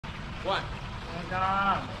One.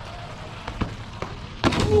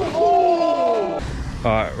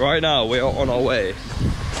 Alright, right now we are on our way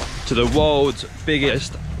to the world's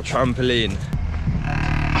biggest trampoline.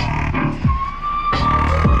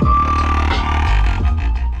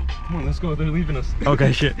 Come on, let's go, they're leaving us.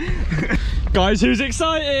 Okay, shit. Guys, who's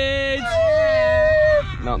excited?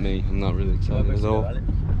 Not me, I'm not really excited at all.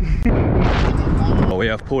 Oh, we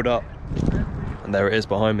have pulled up, and there it is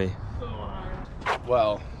behind me.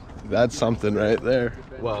 Well, that's something right there.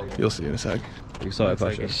 Well, you'll see in a sec. You excited,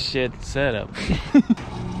 Pasha? Like a shit setup.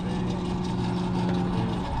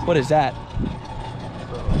 What is that?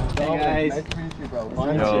 Hey guys. Nice to meet you, bro.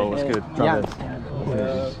 Yo, what's good? Yeah.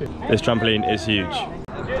 This trampoline is huge.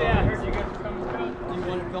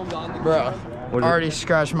 Bro, already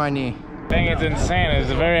scratched my knee. I think it's insane. It's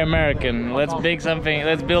very American. Let's build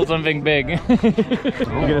something big. You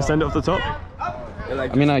gonna send it off the top? I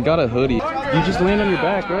mean, I got a hoodie. You just land on your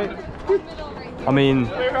back, right? I mean,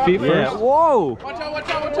 Feet first. yeah. Whoa! Watch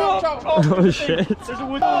out. Oh shit!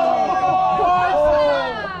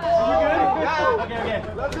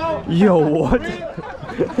 Yo, what?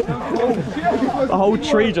 The whole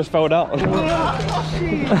tree just fell down.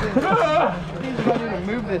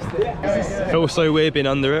 Move this thing. It feels so weird being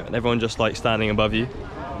under it and everyone just like standing above you.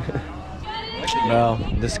 Bro,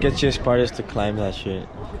 the sketchiest part is to climb that shit.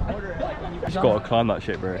 You just gotta climb that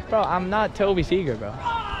shit, bro. Bro, I'm not Toby Seeger, bro.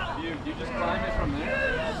 You just climb it from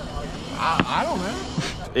there? I don't know.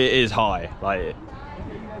 It is high, like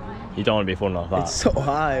you don't want to be falling off that. It's so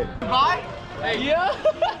high. High? Hey, yeah.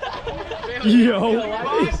 Yo!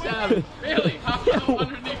 Really? How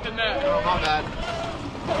underneath the net? Oh, my bad.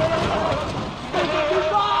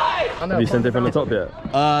 Have you sent it from the top yet?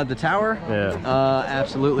 The tower? Yeah.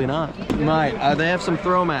 Absolutely not. Might. They have some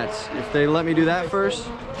throw mats. If they let me do that first,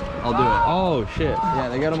 I'll do it. Oh shit. Yeah,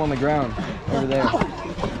 they got them on the ground over there.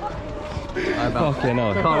 Fucking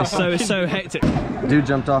hell. It's so hectic. Dude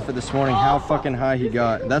jumped off it this morning. How fucking high he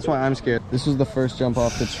got. That's why I'm scared. This was the first jump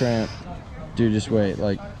off the tramp. Dude, just wait.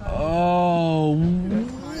 Like, Oh,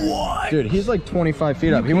 what? dude, he's like 25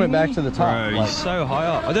 feet up. He went back to the top. Bro, Like, he's so high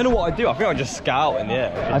up. I don't know what I'd do. I think I'd just scout in the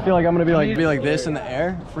air. I feel like I'm gonna be like this in the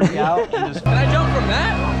air, freak out, and just. Can I jump from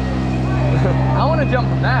that? I want to jump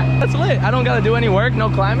from that. That's lit. I don't got to do any work, no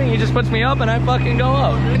climbing. He just puts me up and I fucking go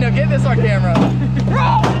up. Now get this on camera.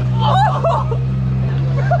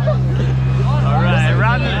 All right,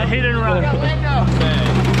 run, hit and run.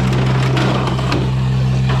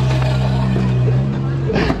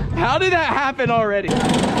 How did that happen already?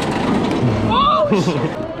 Oh,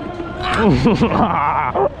 shit.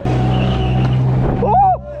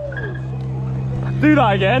 Do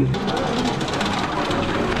that again.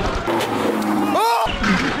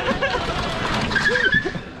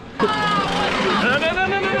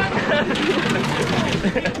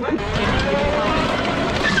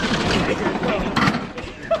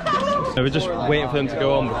 We're just waiting for them to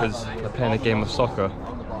go on because they're playing a game of soccer.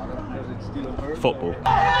 Football.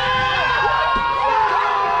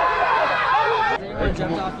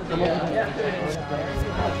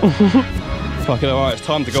 Fucking alright, it's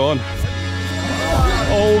time to go on.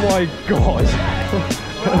 Oh my god.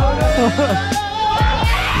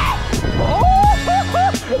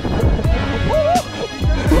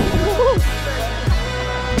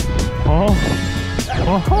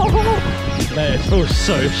 Man, it feels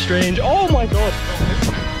so strange. Oh my god.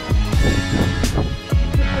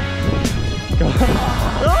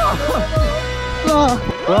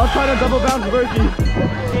 Well, I'll try to double bounce Verky.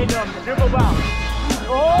 Triple bounce.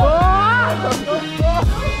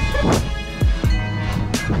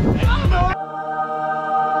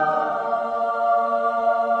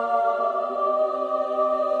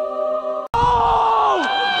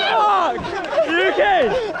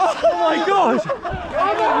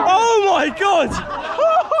 Oh my god!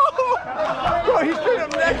 Bro, he straight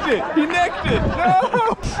up necked it. He necked it.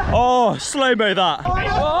 No. Oh, slow-mo that.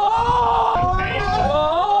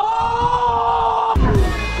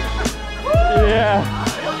 Yeah.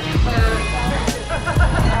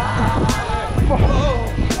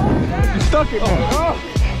 You stuck it, man. Oh.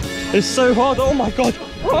 It's so hard. Oh my god.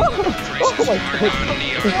 Oh my god.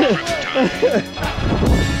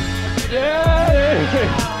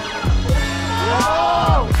 Yeah.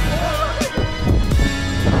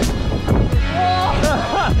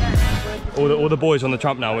 All the boys on the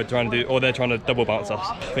tramp now, they're trying to double bounce us.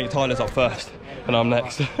 I think Tyler's up first, and I'm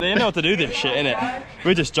next. They know how to do this shit, innit?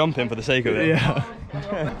 We're just jumping for the sake of it. Yeah.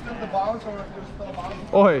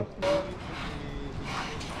 Oi.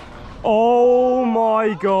 Oh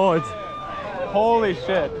my god. Holy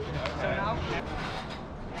shit.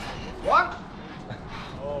 One,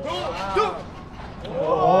 two.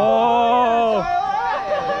 Oh.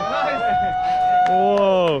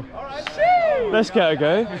 let's get a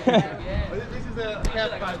go.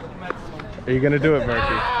 Are you gonna do it,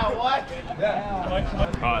 Verky?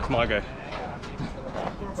 Alright, it's my go.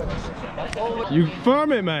 You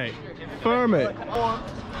firm it, mate. Firm it.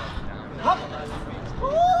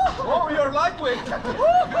 Oh, you're lightweight.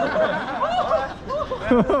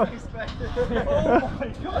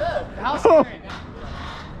 How scary?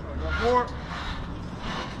 4.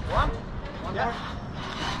 1. 1 more.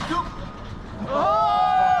 2. Oh,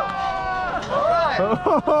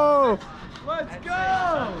 Let's go.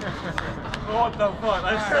 What the fuck?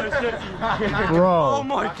 That's so tricky. bro. Oh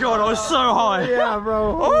my god, I was so high. Yeah,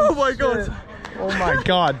 bro. Oh my god. Oh my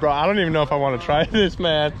god, bro. I don't even know if I want to try this,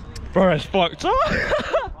 man. Bro, it's fucked. So.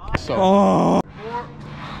 Oh. 4.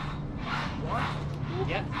 1.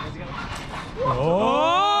 Yeah, let's go.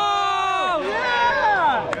 Oh!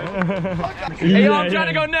 Yeah! Hey, yo, I'm trying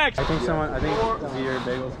to go next. I think your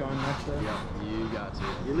bagel's going next though. Yeah, you got to.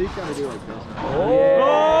 You at least gotta do like this.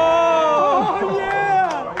 Oh,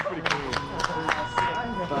 yeah!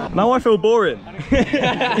 Now I feel boring.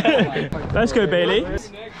 Let's go, Bailey.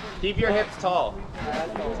 Keep your hips tall.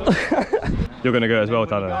 You're gonna go as well,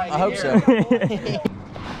 Tanner. I hope so.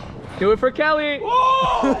 Do it for Kelly.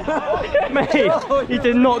 Mate, he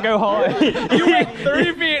did not go high. You went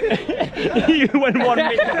 3 feet. You went 1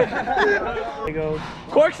 meter.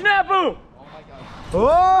 Cork snap, boom.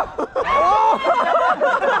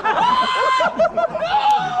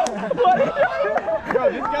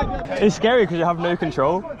 It's scary because you have no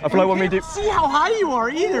control. I feel like when we do. See how high you are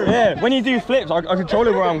either. Yeah, when you do flips, I control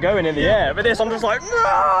it where I'm going in the air. But this, I'm just like,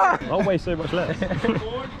 nah! I'll weigh so much less.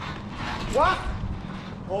 What?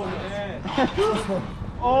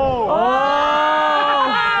 Oh!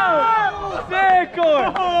 Sick,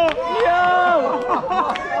 Cork. Yo.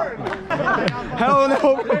 Hell no.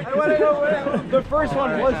 The first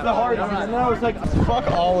one was the hardest, and then I was like, fuck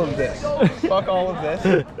all of this. Fuck all of this.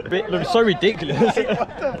 It looks so ridiculous.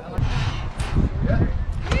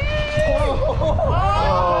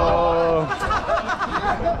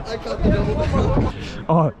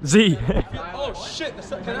 Oh, Z. Oh shit!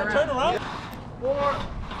 Can I turn around? 4.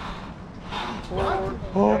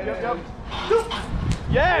 4.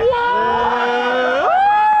 Yeah.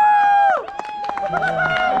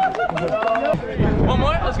 One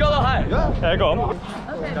more. Let's go a little high. Yeah, go on.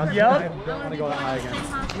 Yep. I want to go that high again.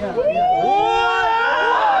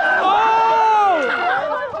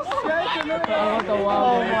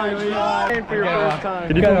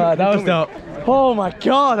 That was dope. Oh my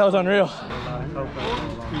god, that was unreal.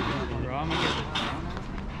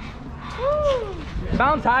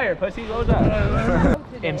 Sound tired, pussy. What was that?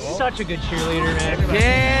 I'm such a good cheerleader, man.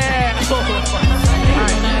 Yeah.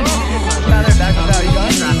 Alright. Back without you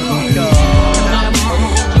guys. Go.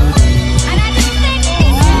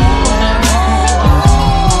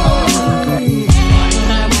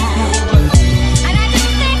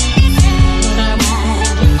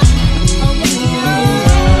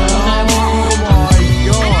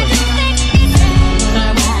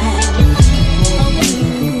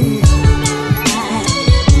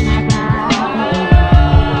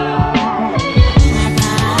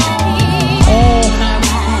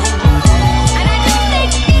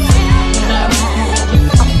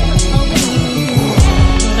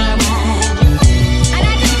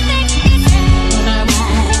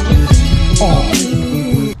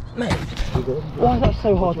 Why is that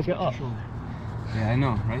so hard to get up? Yeah, I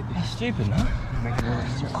know, right? That's stupid, no?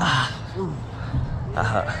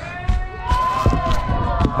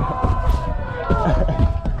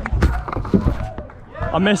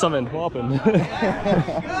 I missed something. What happened?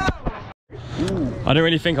 I didn't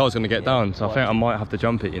really think I was going to get down, so I think I might have to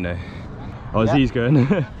jump it, you know. Oh, Z's going.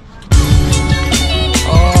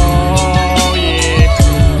 Oh, yeah.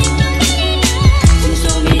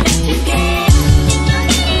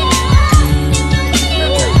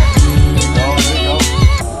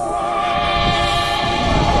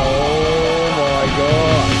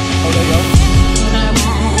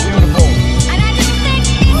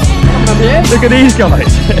 Look at these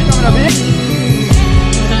guys.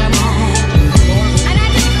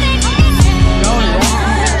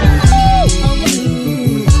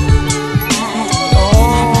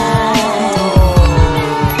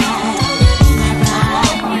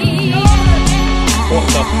 What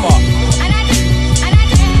the fuck?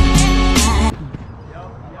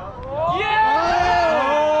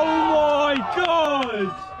 Yeah! Oh my god!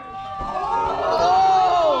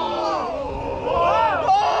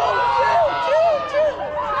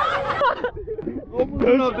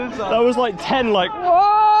 That was like 10, like,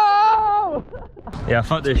 whoa! Yeah,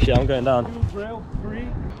 fuck this shit, I'm going down.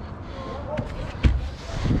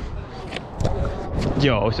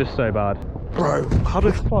 Yo, it's just so bad. Bro, how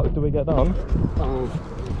the fuck do we get down?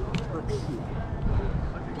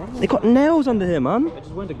 They got nails under here, man. I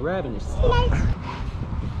just went to grab and just grab.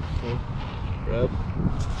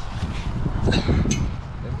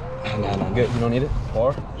 No, good. You don't need it.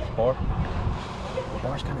 Pour. Pour's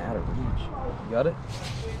kind of out of reach. You got it?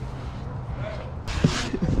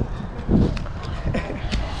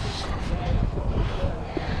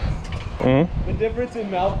 The difference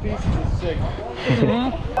in mouthpieces is sick.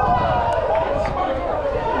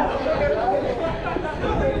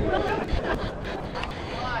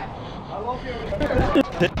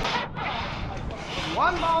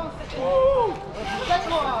 One ball.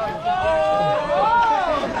 Second one.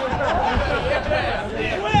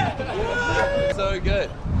 So good.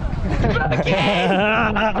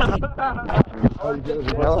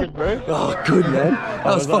 Oh, good, man. That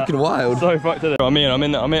was fucking wild. So fucked it. I'm here.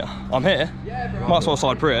 Might as well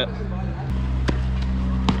side pre it.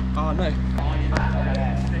 Oh no.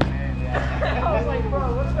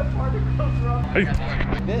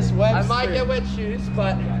 This web. I might get wet shoes,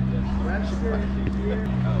 but.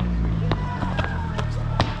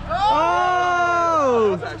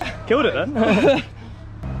 Oh! Killed it then.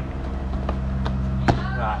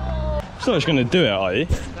 So just gonna do it, are you?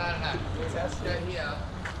 No. Let's go here,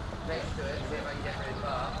 next to it, see if I can get really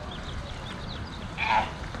far.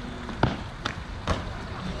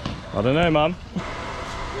 I don't know, man.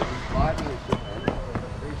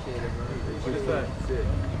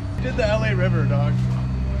 You did the LA River, dog.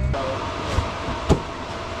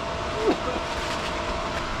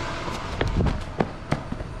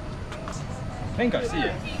 I think I see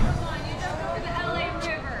it.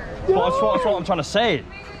 That's what I'm trying to say.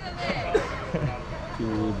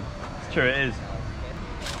 Dude. Sure it is.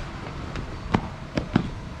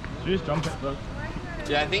 Should you just jump it though?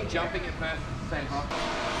 Yeah, I think jumping it first is the same hop.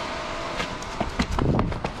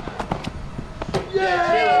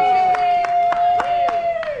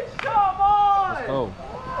 Come on! Oh.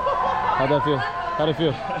 How'd that feel? How'd it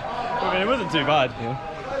feel? I mean, it wasn't too bad. Yeah.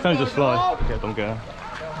 Kind of just fly. Okay, don't go.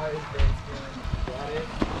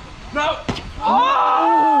 No! Oh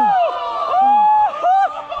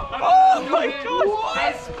my god!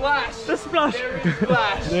 That splash! The splash! There is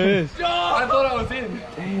splash! There is. I thought I was in.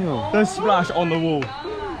 Damn. The splash on the wall.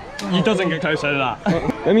 He doesn't get closer to that.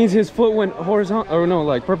 That means his foot went horizontal, or no,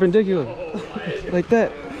 like perpendicular. Like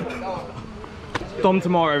that. Dom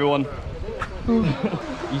tomorrow, everyone.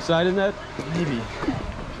 You sided that? Maybe.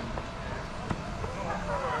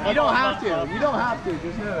 You don't have to. You don't have to.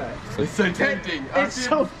 Just know that. It's so tempting. It's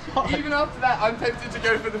so fun. Even after that, I'm tempted to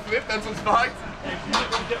go for the flip. That's what's fucked. I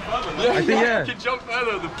think, yeah. You can jump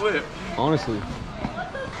further with the flip. Honestly.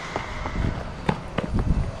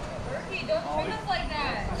 Verky, don't treat us like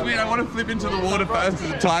that. I mean, I want to flip into the water first as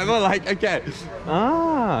a timer. Like, okay.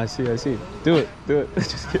 Ah, I see. Do it.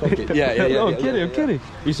 Just kidding. Yeah. No, I'm kidding.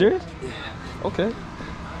 You serious? Okay.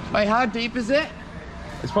 Wait, how deep is it?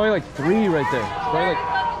 It's probably like 3 right there. It's probably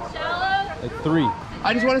Fucking shallow. like 3.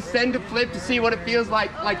 I just want to send a flip to see what it feels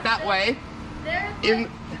like that way. There's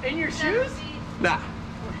In your shoes? Nah.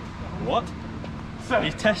 What?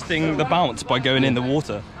 He's testing the bounce by going in the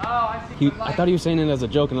water. I thought he was saying it as a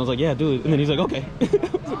joke, and I was like, yeah, do it. And then he's like, okay. I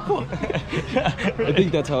was like, cool. I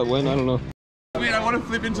think that's how it went. I don't know. I mean, I want to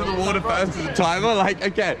flip into the water first as a timer. Like,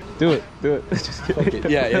 okay. Do it. Just kidding.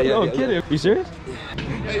 Yeah. No, I'm kidding. You serious?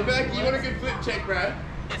 Hey, Verky, you want a good flip check, bro?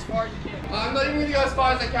 As far as you can. I'm not even going to go as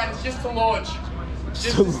far as I can. It's just to launch.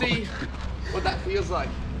 Just to see what that feels like.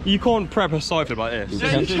 You can't prep a side flip like this.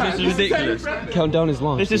 Yeah, you This can. is ridiculous. Countdown is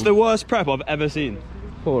long. This is the worst prep I've ever seen.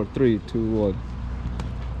 4, 3, 2, 1.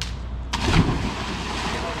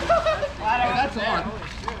 That's on.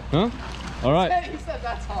 Huh? All right. He said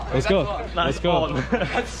that's on. Let's go. That's go.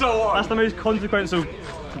 That's so on. That's the most consequential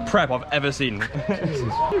prep I've ever seen.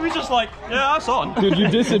 He was just like, yeah, that's on. Dude, you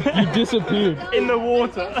disappeared. In the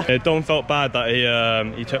water. Yeah, Don felt bad that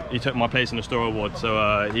he took my place in the store award,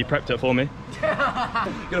 so he prepped it for me.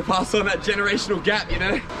 Gonna pass on that generational gap, you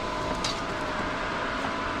know?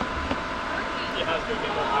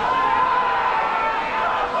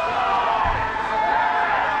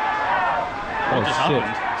 Oh shit.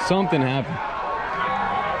 Something happened.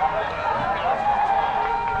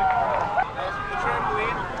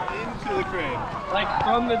 Into the crane. Like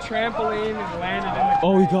from the trampoline and landed in the.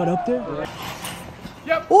 Oh, he got up there?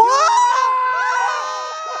 Yep.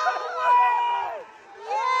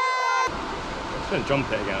 Just gonna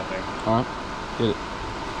jump it again, I think. Alright. Get it.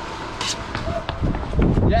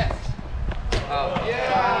 Yes. Oh,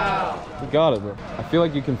 yeah. You got it, bro. I feel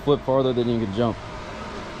like you can flip farther than you can jump.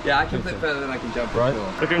 Yeah, I can flip further than I can jump. Right. Sure.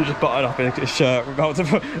 Look at him just buttoned up in his shirt. We're about to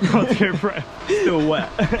go prep. Still wet.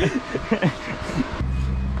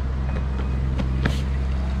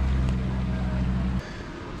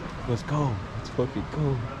 Let's go. Let's fucking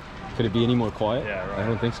go. Could it be any more quiet? Yeah, right. I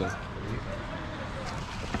don't think so.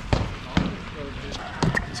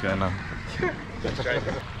 He's going now.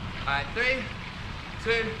 Alright, 3,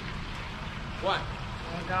 2, 1.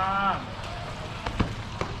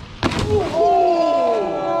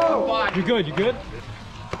 Oh, You good? You good?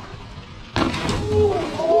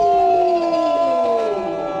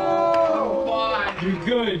 You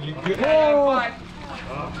good? You good?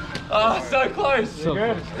 Oh, so close. So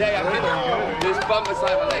good. Yeah, I'm good. Just bump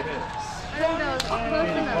beside my leg. Oh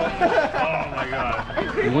my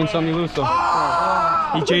god. You win some, you lose some.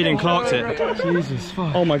 He Jaden Clark's it. Jesus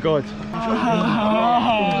fuck. Oh my god.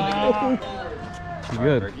 You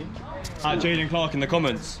good? At Jaden Clark in the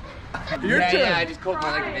comments. Yeah, I just caught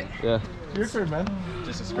my leg a bit. Yeah. Your turn, man.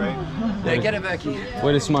 Just a scrape. Yeah, get it, Verky.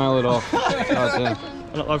 Way to smile it off. God damn.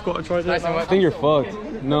 I've got to try this. I think you're fucked.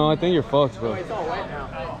 No, I think you're fucked, bro. It's all wet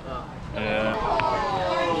now. Yeah.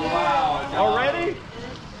 Already?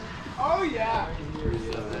 Oh, yeah.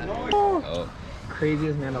 Oh.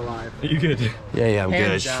 Craziest man alive. Are you good? Yeah, I'm good. I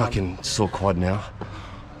Hands just down. fucking sore quad now.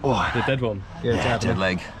 Oh, The dead one. yeah, dead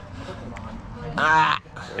leg.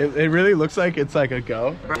 It really looks like it's like a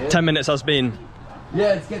go. 10 minutes has been.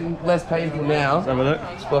 Yeah, it's getting less painful now. Have a look.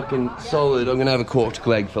 It's fucking solid. I'm gonna have a corked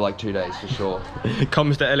leg for like 2 days for sure.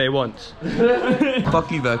 Comes to LA once. Fuck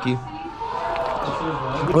you, Verky.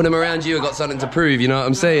 When I'm around you, I got something to prove, you know what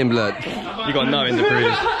I'm saying, blood? You got nothing to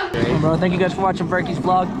prove. Bro, thank you guys for watching Verky's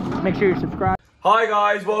vlog. Make sure you subscribe. Hi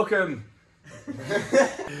guys, welcome.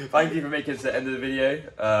 Thank you for making it to the end of the video.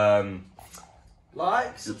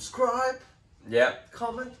 Like, subscribe, Yeah.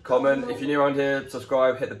 comment. If you're new around here,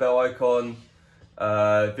 subscribe, hit the bell icon.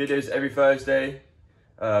 Videos every Thursday.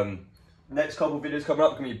 Next couple videos coming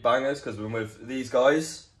up are gonna be bangers because we're with these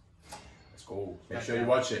guys. Let's go. Make sure you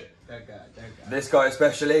watch it. This guy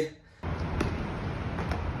especially.